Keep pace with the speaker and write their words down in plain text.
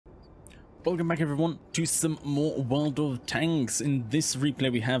Welcome back everyone to some more World of Tanks. In this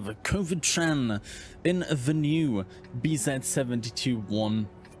replay we have COVID-Chan in the new BZ-72-1,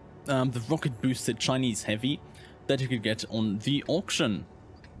 the rocket boosted Chinese heavy that you could get on the auction.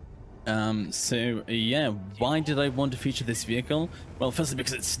 Yeah, why did I want to feature this vehicle? Well, firstly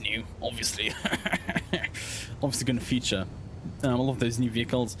because it's new, obviously. Obviously going to feature all of those new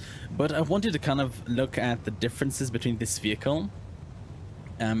vehicles, but I wanted to kind of look at the differences between this vehicle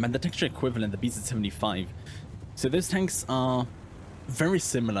and the texture equivalent, the BZ-75. So those tanks are very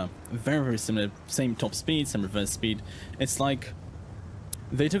similar, very similar, same top speed, same reverse speed. It's like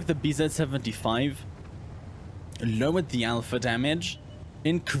they took the BZ-75, lowered the alpha damage,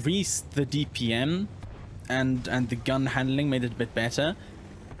 increased the DPM, and the gun handling, made it a bit better,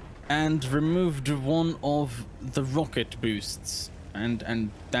 and removed one of the rocket boosts, and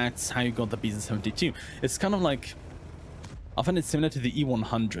that's how you got the BZ-72. It's kind of like, I find it similar to the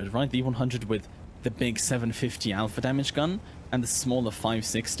E100, right? The E100 with the big 750 alpha damage gun and the smaller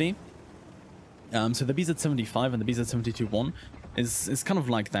 560. So the BZ-75 and the BZ-72-1 is kind of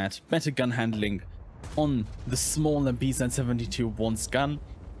like that. Better gun handling on the smaller BZ-72-1's gun,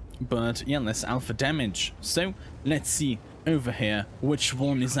 but yeah, less alpha damage. So let's see over here which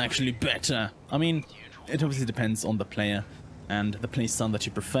one is actually better. I mean, it obviously depends on the player and the playstyle that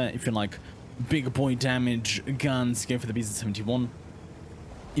you prefer. If you like big boy damage guns, go for the BZ-71.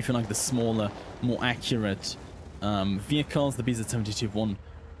 If you like the smaller, more accurate vehicles, the BZ-72-1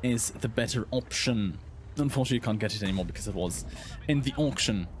 is the better option. Unfortunately, you can't get it anymore because it was in the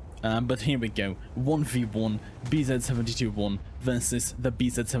auction. But here we go, 1v1 BZ-72-1 versus the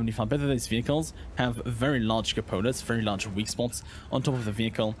BZ-75. Both of those vehicles have very large cupolas, very large weak spots on top of the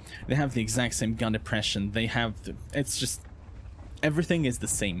vehicle. They have the exact same gun depression. They have, it's just, everything is the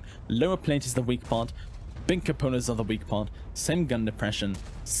same. Lower plate is the weak part, big cupolas are the weak part, same gun depression,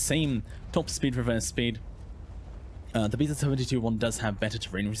 same top speed, reverse speed. The BZ-72-1 does have better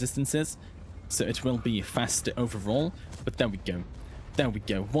terrain resistances, so it will be faster overall, but there we go. There we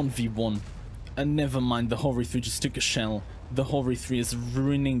go, 1v1. And never mind, the Hori 3 just took a shell. The Hori 3 is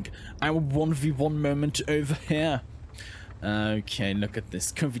ruining our 1v1 moment over here. Okay, look at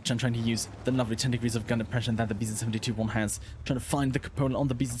this. COVID-Chan trying to use the lovely 10 degrees of gun depression that the BZ-72-1 has. Trying to find the cupola on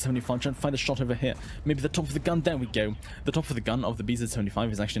the BZ-75. Trying to find a shot over here. Maybe the top of the gun. There we go. The top of the gun of the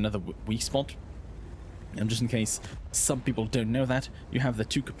BZ-75 is actually another weak spot. And just in case some people don't know that, you have the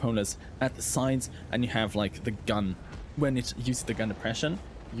two cupolas at the sides, and you have like the gun. When it uses the gun depression,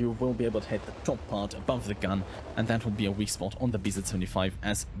 you will be able to hit the top part above the gun, and that will be a weak spot on the BZ-75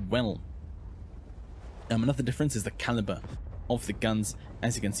 as well. Another difference is the caliber of the guns.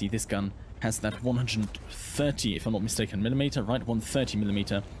 As you can see, this gun has that 130, if I'm not mistaken, millimeter, right? 130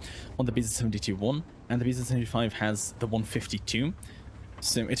 millimeter on the BZ-72-1, and the BZ-75 has the 152.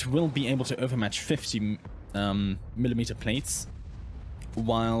 So it will be able to overmatch 50 millimeter plates,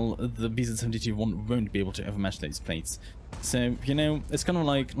 while the BZ-72-1 won't be able to overmatch those plates. So, you know, it's kind of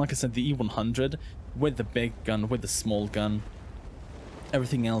like I said, the E100 with the big gun, with the small gun.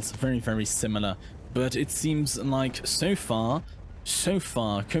 Everything else very similar. But it seems like so far,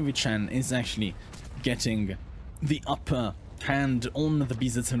 COVID-Chan is actually getting the upper hand on the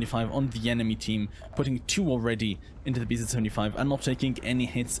BZ-75, on the enemy team, putting 2 already into the BZ-75 and not taking any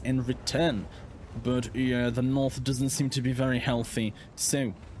hits in return. But yeah, the North doesn't seem to be very healthy.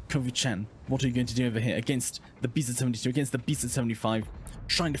 So, COVID-Chan, what are you going to do over here against the BZ-72, against the BZ-75?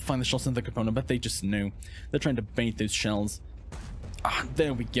 Trying to find the shots in the component, but they just know. They're trying to bait those shells. Ah,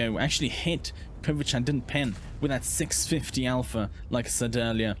 there we go. Actually hit. COVID-Chan didn't pen with that 650 alpha, like I said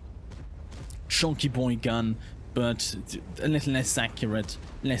earlier. Chunky boy gun, but a little less accurate,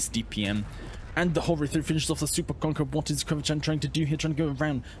 less DPM. And the Hori 3 finishes off the Super Conqueror. What is COVID-Chan trying to do here? Trying to go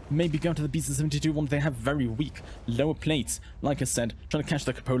around, maybe go to the BZ-72-1. They have very weak lower plates. Like I said, trying to catch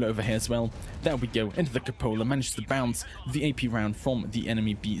the cupola over here as well. There we go, into the cupola. Managed to bounce the AP round from the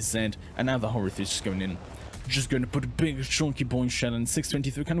enemy BZ. And now the Hori 3 is just going in. Just going to put a big chunky boy shell in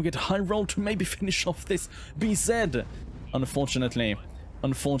 623. Can we get a high roll to maybe finish off this BZ?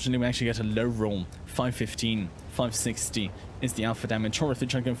 Unfortunately, we actually get a low roll. 515, 560 is the alpha damage. Hori 3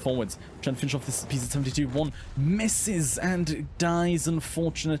 trying to go forwards, trying to finish off this BZ-72-1. Misses and dies,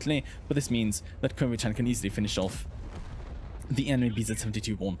 unfortunately. But this means that COVID-Chan can easily finish off the enemy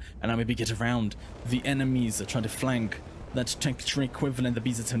BZ-72-1. And now maybe get around the enemies trying to flank that texture equivalent, the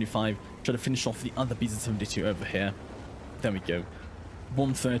BZ-75, try to finish off the other BZ-72 over here. There we go.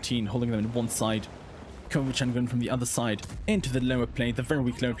 113, holding them in one side. COVID-Chan going from the other side into the lower plate, the very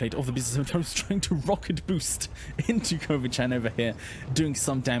weak lower plate of the BZ-72. I was trying to rocket boost into COVID-Chan over here, doing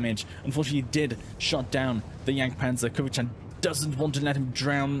some damage. Unfortunately, he did shut down the Yang Panzer. COVID-Chan doesn't want to let him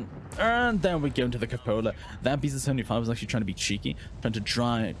drown. And then we go into the cupola. That BZ-75 was actually trying to be cheeky, trying to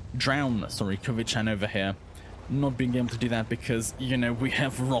drown, sorry, Kovic-chan over here. Not being able to do that because, you know, we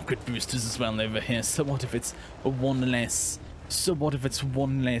have rocket boosters as well over here. So what if it's one less? So what if it's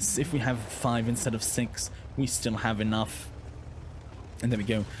one less? If we have 5 instead of 6, we still have enough. And there we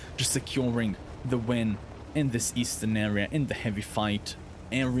go, just securing the win in this eastern area, in the heavy fight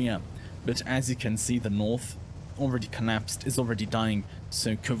area. But as you can see, the north already collapsed, is already dying.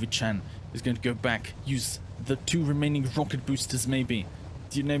 So Kovic-chan is going to go back, use the 2 remaining rocket boosters maybe.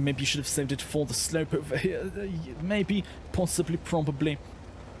 Do you know, maybe you should have saved it for the slope over here. Maybe, possibly, probably.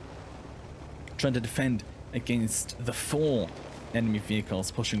 Trying to defend against the 4 enemy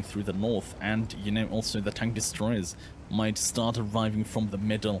vehicles pushing through the north. And, you know, also the tank destroyers might start arriving from the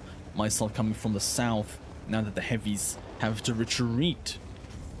middle, might start coming from the south, now that the heavies have to retreat.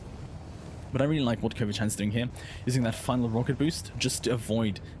 But I really like what Kovic-chan's doing here, using that final rocket boost just to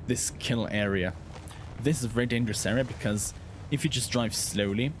avoid this kill area. This is a very dangerous area because if you just drive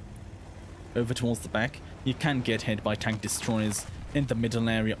slowly over towards the back, you can get hit by tank destroyers in the middle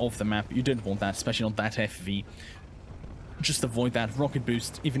area of the map. You don't want that, especially on that FV. Just avoid that rocket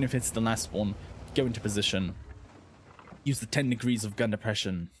boost, even if it's the last one. Go into position. Use the 10 degrees of gun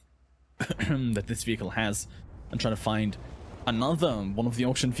depression that this vehicle has, and try to find another one of the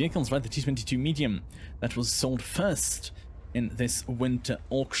auction vehicles, right? The T-22 medium that was sold first in this winter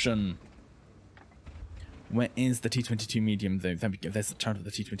auction. Where is the T-22 medium though? There we go. There's the turret of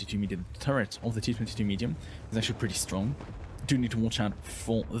the T-22 medium. The turret of the T-22 medium is actually pretty strong. Do need to watch out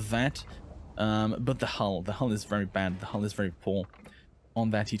for that. But the hull is very bad. The hull is very poor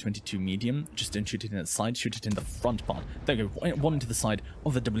on that T-22 medium. Just don't shoot it in the side, shoot it in the front part. There we go, one into the side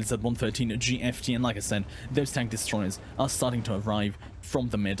of the BZ-113 GFT, and like I said, those tank destroyers are starting to arrive from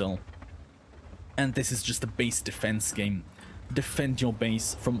the middle. And this is just a base defense game. Defend your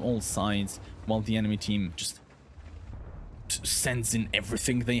base from all sides, while the enemy team just sends in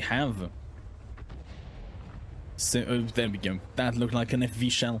everything they have. So, oh, there we go. That looked like an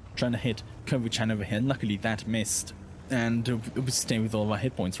FV shell trying to hit Kovic-chan over here. Luckily, that missed. And we stay with all of our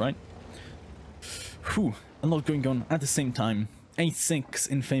hit points, right? Whew, a lot going on at the same time. 8-6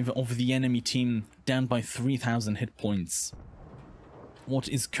 in favor of the enemy team, down by 3,000 hit points. What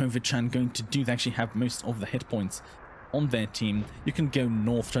is Kovic-chan going to do? They actually have most of the hit points on their team. You can go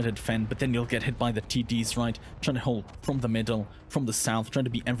north, try to defend, but then you'll get hit by the TDs, right? Trying to hold from the middle, from the south, trying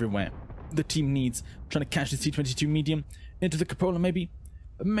to be everywhere. The team needs, trying to catch the T-22 medium into the cupola, maybe?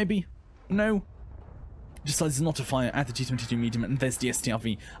 Maybe? No? Decides not to fire at the T-22 medium, and there's the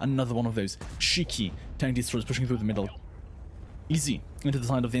STRV, another one of those cheeky tank destroyers pushing through the middle. Easy into the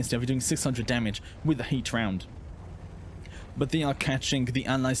side of the STRV, doing 600 damage with the heat round. But they are catching the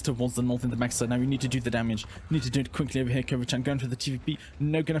allies towards the north in the backside. Now you need to do the damage. You need to do it quickly over here. Kovic-chan going for the TVP.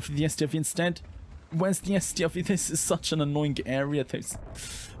 No, going after the STRV instead. Where's the STRV? This is such an annoying area.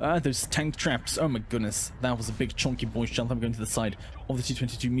 Those tank traps. Oh my goodness. That was a big chunky boy shell. I'm going to the side of the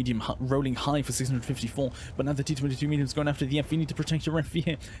T-22 medium, rolling high for 654. But now the T-22 medium is going after the FV. You need to protect your FV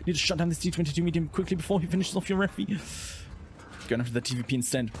here. You need to shut down this T-22 medium quickly before he finishes off your FV. Going after the TVP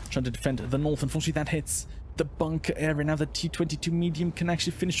instead. Trying to defend the north. Unfortunately, that hits the bunker area. Now the T-22 medium can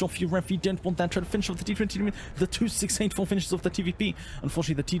actually finish off your ref. You don't want that. Try to finish off the T-22 medium. The 2684 finishes off the TVP.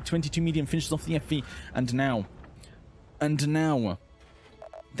 Unfortunately, the T-22 medium finishes off the FV. And now,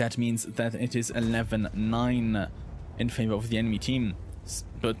 that means that it is 11-9 in favor of the enemy team.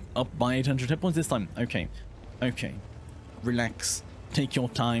 But up by 800 hit points this time. Okay. Relax. Take your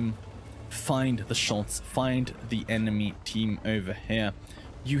time. Find the shots. Find the enemy team over here.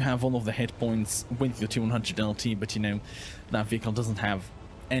 You have all of the hit points with your T-100 LT, but you know, that vehicle doesn't have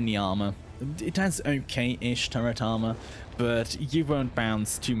any armor. It has okay-ish turret armor, but you won't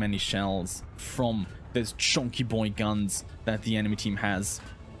bounce too many shells from those chunky boy guns that the enemy team has.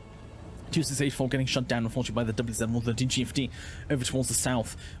 2684 getting shut down, unfortunately, by the BZ-72-1 GFT over towards the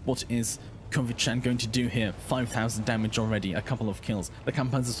south. What is Kovic-chan going to do here? 5,000 damage already, a couple of kills. The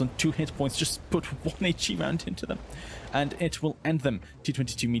Kampanzers on 2 hit points, just put 1 HE round into them, and it will end them.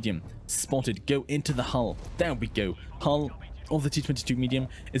 T-22 medium spotted, go into the hull. There we go. Hull of the T-22 medium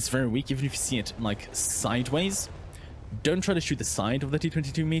is very weak, even if you see it like sideways. Don't try to shoot the side of the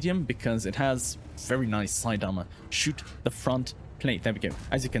T-22 medium because it has very nice side armor. Shoot the front plate. There we go.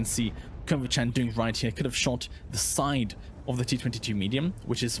 As you can see, Kovic-chan doing right here could have shot the side of the T-22 medium,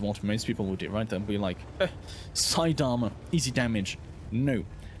 which is what most people would do, right? They'll be like, side armor, easy damage. No,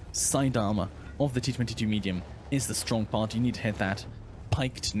 side armor of the T-22 medium is the strong part. You need to hit that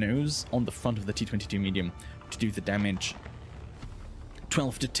piked nose on the front of the T-22 medium to do the damage.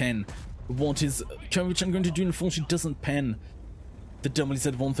 12-10. What is Kovic-chan going to do? Unfortunately, doesn't pen The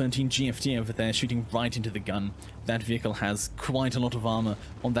WZ-113 GFT over there shooting right into the gun. That vehicle has quite a lot of armor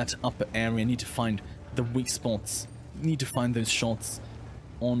on that upper area. Need to find the weak spots. Need to find those shots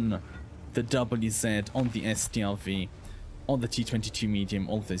on the WZ, on the SDRV, on the T-22 medium,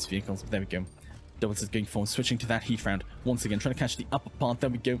 all of those vehicles. There we go. WZ going forward, switching to that heat round. Once again, trying to catch the upper part. There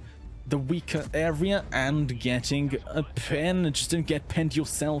we go. The weaker area and getting a pen. Just don't get penned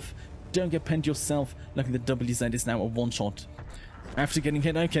yourself. Don't get penned yourself. Luckily, the WZ is now a one-shot. After getting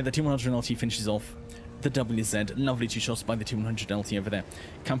hit, okay, the T100 LT finishes off the WZ. Lovely 2 shots by the T100 LT over there.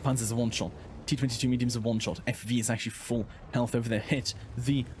 Kampanz is a one-shot. T22 medium's a one-shot. FV is actually full health over there. Hit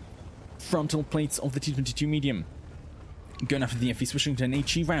the frontal plates of the T22 medium. Going after the FV, switching to an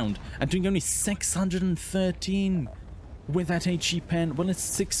HE round and doing only 613 with that HE pen. Well, it's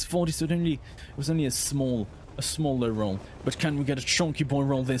 640, so it was only a small low roll. But can we get a chunky boy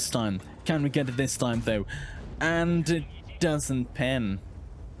roll this time? Can we get it this time, though? And it doesn't pen.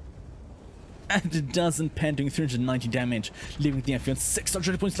 And it doesn't pen, doing 390 damage, leaving the FV on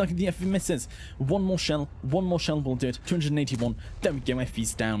 600 points. Lucky the FV misses. One more shell will do it. 281. There we go,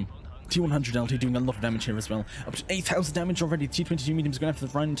 FV's down. T100 LT doing a lot of damage here as well. Up to 8,000 damage already. T22 medium's going after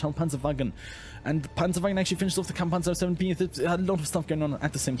the Rheinmetall Panzerwagen. And Panzerwagen actually finished off the Kampanzer 7B. There's a lot of stuff going on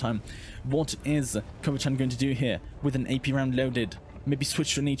at the same time. What is Kovic-chan going to do here with an AP round loaded? Maybe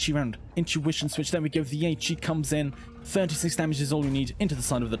switch to an HE round. Intuition switch. There we go. The HE comes in. 36 damage is all you need. Into the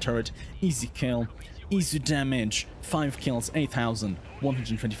side of the turret. Easy kill. Easy damage. 5 kills. 8,000.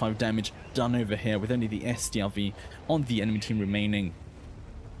 125 damage done over here with only the SDRV on the enemy team remaining.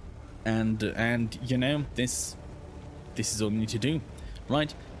 And you know, this is all you need to do,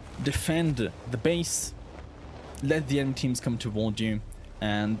 right? Defend the base, let the enemy teams come toward you,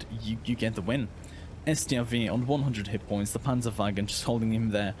 and you get the win. SDRV on 100 hit points, the Panzerwagen just holding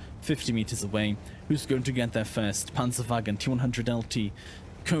him there 50 meters away. Who's going to get there first? Panzerwagen, T100 LT,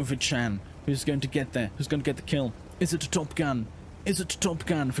 Kovic-chan. Who's going to get there? Who's going to get the kill? Is it a Top Gun? Is it a Top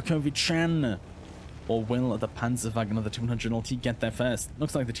Gun for Kovic-chan? Or will the Panzerwagen or the T100 LT get there first?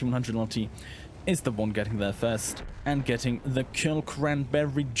 Looks like the T100 LT is the one getting there first and getting the kill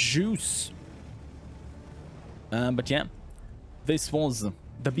cranberry juice. But yeah, this was the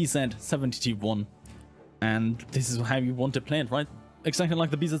BZ-72-1, and this is how you want to play it, right? Exactly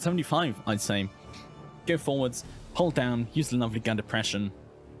like the BZ-75, I'd say. Go forwards, hold down, use the lovely gun depression,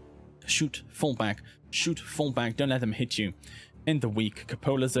 shoot, fall back, don't let them hit you. In the weak,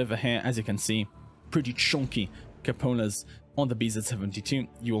 Cupolas over here, as you can see, pretty chunky Cupolas on the BZ-72.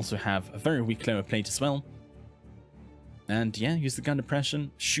 You also have a very weak lower plate as well. And yeah, use the gun depression,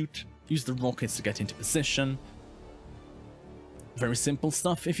 shoot, use the rockets to get into position. Very simple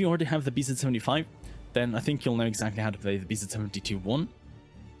stuff. If you already have the BZ-75, then I think you'll know exactly how to play the BZ-72-1.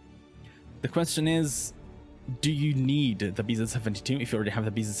 The question is, do you need the BZ-72 if you already have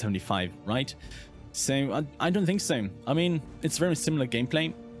the BZ-75, right? So I don't think so. I mean, it's very similar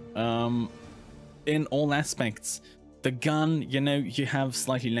gameplay. In all aspects. The gun, you know, you have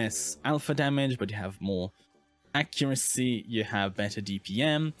slightly less alpha damage, but you have more accuracy, you have better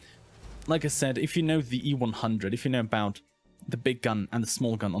DPM. Like I said, if you know the E100, if you know about the big gun and the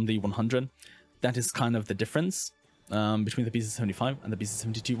small gun on the E100, that is kind of the difference between the BZ-75 and the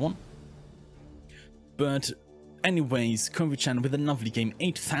BZ-72-1. But anyways, Kovic-chan with a lovely game,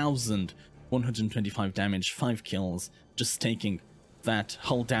 8,125 damage, 5 kills, just taking that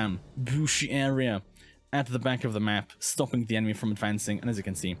hull down bushy area at the back of the map, stopping the enemy from advancing, and as you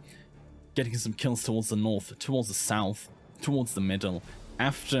can see, getting some kills towards the north, towards the south, towards the middle,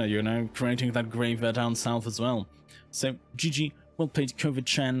 after, you know, creating that graveyard down south as well. So, GG, well played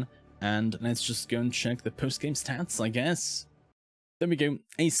Kovic-chan, and let's just go and check the post-game stats, I guess. There we go,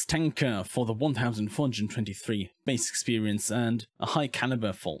 Ace Tanker for the 1,423 base experience, and a high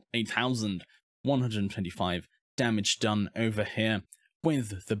caliber for 8,125 damage done over here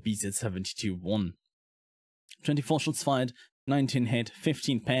with the BZ-72-1. 24 shots fired, 19 hit,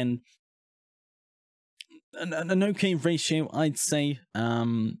 15 pen. An okay ratio, I'd say.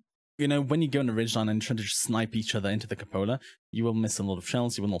 You know, when you go on a ridgeline and try to just snipe each other into the cupola, you will miss a lot of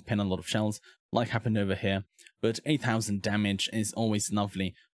shells, you will not pen a lot of shells, like happened over here. But 8,000 damage is always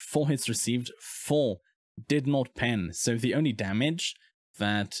lovely. 4 hits received, 4 did not pen. So the only damage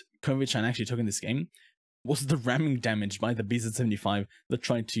that Kovic-chan actually took in this game was the ramming damage by the BZ-75 that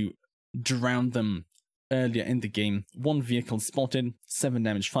tried to drown them earlier in the game. 1 vehicle spotted, 7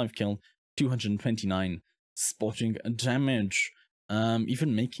 damage, 5 killed, 229 spotting damage.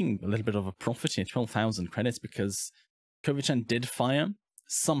 Even making a little bit of a profit here, 12,000 credits, because Kovic-chan did fire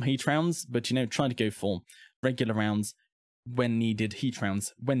some heat rounds, but, you know, try to go for regular rounds when needed, heat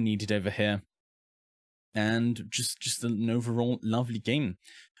rounds when needed over here. and just an overall lovely game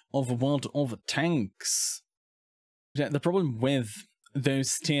of a world of tanks. Yeah, the problem with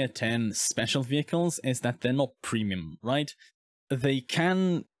those tier 10 special vehicles is that they're not premium, right? They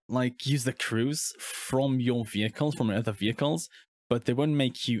can like use the crews from your vehicles, from other vehicles, but they won't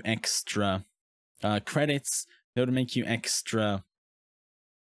make you extra credits. They won't make you extra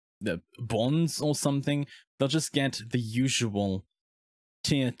bonds or something. They'll just get the usual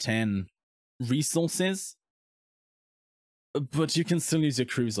tier 10 resources, but you can still use your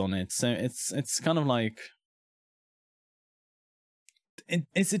crews on it. So it's kind of like,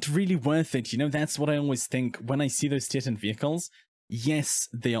 is it really worth it? You know, that's what I always think when I see those tier 10 vehicles. Yes,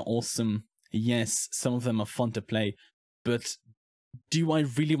 they are awesome. Yes, some of them are fun to play, but do I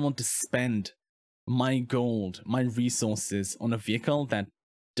really want to spend my gold, my resources on a vehicle that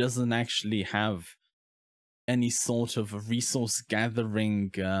doesn't actually have any sort of resource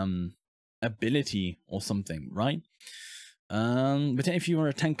gathering ability or something, right? But if you are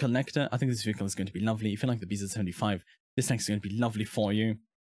a tank collector, I think this vehicle is going to be lovely. If you like the BZ-75, this tank is going to be lovely for you.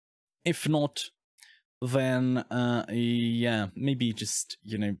 If not, then yeah, maybe just,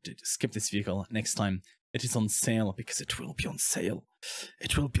 you know, skip this vehicle next time it is on sale, because it will be on sale.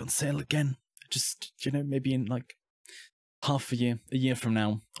 It will be on sale again. Just, you know, maybe in like half a year from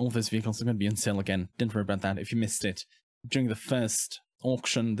now, all those vehicles are going to be on sale again. Don't worry about that if you missed it. During the first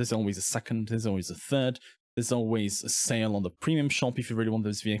auction, there's always a second, there's always a third, there's always a sale on the premium shop if you really want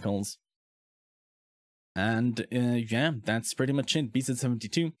those vehicles. And yeah, that's pretty much it.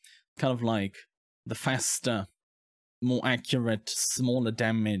 BZ-72, kind of like the faster, more accurate, smaller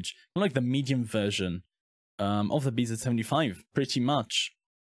damage, like the medium version of the BZ-75, pretty much.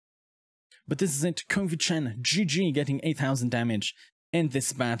 But this is it. Kovu-chan, GG, getting 8,000 damage in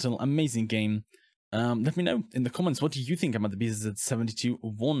this battle. Amazing game. Let me know in the comments, what do you think about the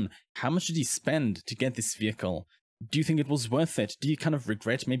BZ-72-1? How much did you spend to get this vehicle? Do you think it was worth it? Do you kind of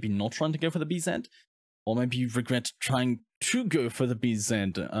regret maybe not trying to go for the BZ? Or maybe you regret trying to go for the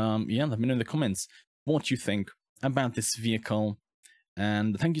BZ? Yeah, let me know in the comments what you think about this vehicle.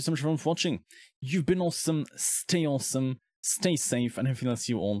 And thank you so much everyone for watching. You've been awesome, stay safe, and hopefully I'll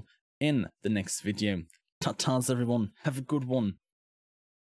see you all in the next video. Ta-tas everyone, have a good one.